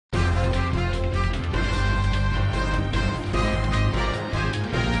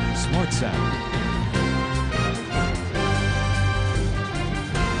sound.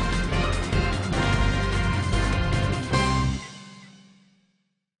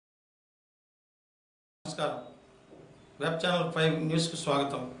 నమస్కారం. Web channel 5 న్యూస్కు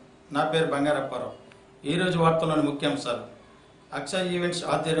స్వాగతం. నా పేరు బంగారప్పారావు. ఈరోజు వార్తల్లోని ముఖ్యాంశాలు. అక్షయ్ ఈవెంట్స్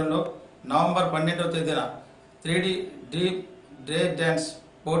ఆధ్వర్యంలో నవంబర్ 12వ తేదీన 3D డ్రే డ్యాన్స్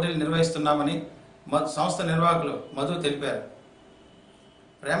పోటీలు నిర్వహిస్తున్నామని సంస్థ నిర్వాహకులు మధు తెలిపారు.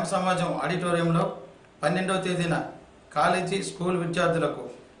 ప్రేమ సమాజం ఆడిటోరియంలో 12వ తేదీన కాలేజీ స్కూల్ విద్యార్థులకు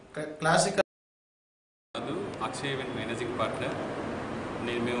classical Akshay event managing partner.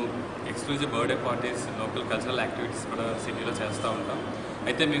 మేము exclusive birthday parties, local cultural activities కూడా సిటీలో చేస్తూ ఉంటాం.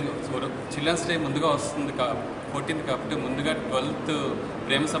 అయితే మేము చిల్డ్రన్స్ డే ముందుగా వస్తుంది 14th కాబట్టి ముందుగా 12th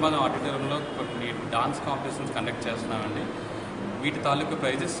ప్రేమ సమాజం ఆడిటోరియంలో కొన్ని డాన్స్ కాంపిటీషన్స్ కండక్ట్ చేస్తున్నామండి. వీటి తాలూకు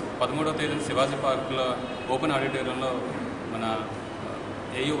ప్రైజెస్ 13వ తేదీన శివాజీ పార్క్లో ఓపెన్ ఆడిటోరియంలో మన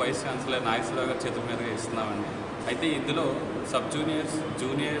ఏయూ వైస్ ఛాన్సలర్ నాగేశ్వరరావు గారి చేతుల మీదుగా ఇస్తున్నామండి. అయితే ఇందులో sub juniors,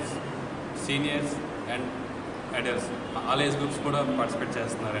 juniors, seniors and adults all age groups కూడా పార్టిసిపేట్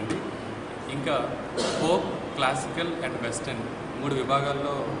చేస్తున్నారండి. ఇంకా ఫోక్, క్లాసికల్ అండ్ వెస్టర్న్ 3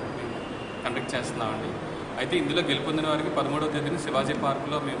 విభాగాల్లో కండక్ట్ చేస్తున్నామండి. అయితే ఇందులో గెలుపొందిన వారికి 13వ తేదీన శివాజీ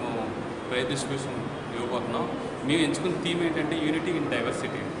పార్క్లో మేము ప్రైజ్ డిస్ట్రిబ్యూషన్ ఇవ్వబోతున్నాం. మేము ఎంచుకున్న థీమ్ ఏంటంటే unity in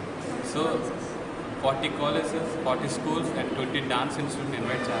diversity. So 40 colleges, 40 schools and 20 dance ఇన్స్టిట్యూట్ని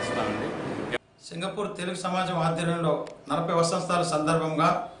invite చేస్తున్నామండి. సింగపూర్ తెలుగు సమాజం ఆధ్వర్యంలో 40 వసంతాల సందర్భంగా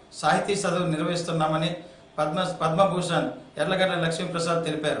సాహితీ సదస్సు నిర్వహిస్తున్నామని పద్మభూషణ్ ఎర్లగడ్డ లక్ష్మీప్రసాద్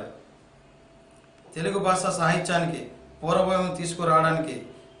తెలిపారు. తెలుగు భాష సాహిత్యానికి పూర్వభావం తీసుకురావడానికి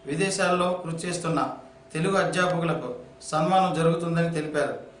విదేశాల్లో కృషి చేస్తున్న తెలుగు అధ్యాపకులకు సన్మానం జరుగుతుందని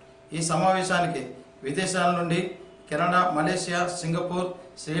తెలిపారు. ఈ సమావేశానికి విదేశాల నుండి Canada, Malaysia, Singapore,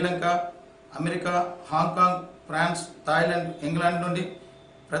 Sri Lanka, America, Hong Kong, France, Thailand, England నుండి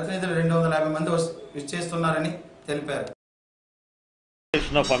ప్రతినిధులు 250 మంది విచ్చేస్తున్నారని తెలిపారు.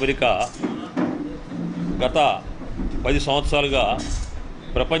 అమెరికా గత 10 సంవత్సరాలుగా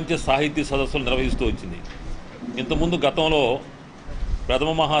ప్రపంచ సాహితీ సదస్సులు నిర్వహిస్తూ వచ్చింది. ఇంతకుముందు గతంలో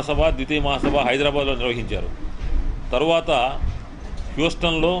ప్రథమ మహాసభ, ద్వితీయ మహాసభ హైదరాబాద్లో నిర్వహించారు. తరువాత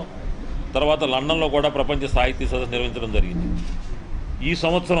హ్యూస్టన్లో, తర్వాత లండన్లో కూడా ప్రపంచ సాహితీ సదస్సు నిర్వహించడం జరిగింది. ఈ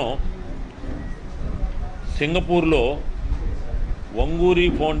సంవత్సరం సింగపూర్లో వంగూరి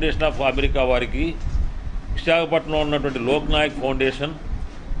ఫౌండేషన్ ఆఫ్ అమెరికా వారికి, విశాఖపట్నంలో ఉన్నటువంటి లోక్నాయక్ ఫౌండేషన్,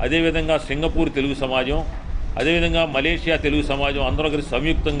 అదేవిధంగా సింగపూర్ తెలుగు సమాజం, అదేవిధంగా మలేషియా తెలుగు సమాజం అందరూ కలిసి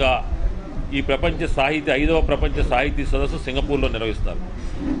సంయుక్తంగా ఈ 5వ ప్రపంచ సాహితీ సదస్సు సింగపూర్లో నిర్వహిస్తారు.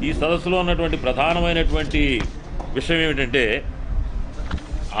 ఈ సదస్సులో ఉన్నటువంటి ప్రధానమైనటువంటి విషయం ఏమిటంటే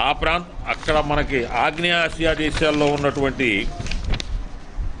అక్కడ మనకి ఆగ్నేయాసియా దేశాల్లో ఉన్నటువంటి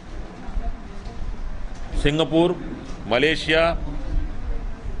సింగపూర్, మలేషియా,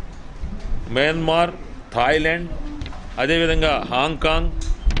 మయన్మార్, థాయిలాండ్, అదేవిధంగా Hong Kong,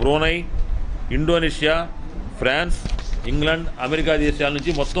 Brunei, Indonesia, France, England, America దేశాల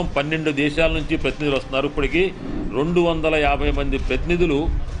నుంచి మొత్తం 12 దేశాల నుంచి ప్రతినిధులు వస్తున్నారు. ఇప్పటికీ 250 మంది ప్రతినిధులు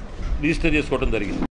రిజిస్టర్ చేసుకోవడం జరిగింది.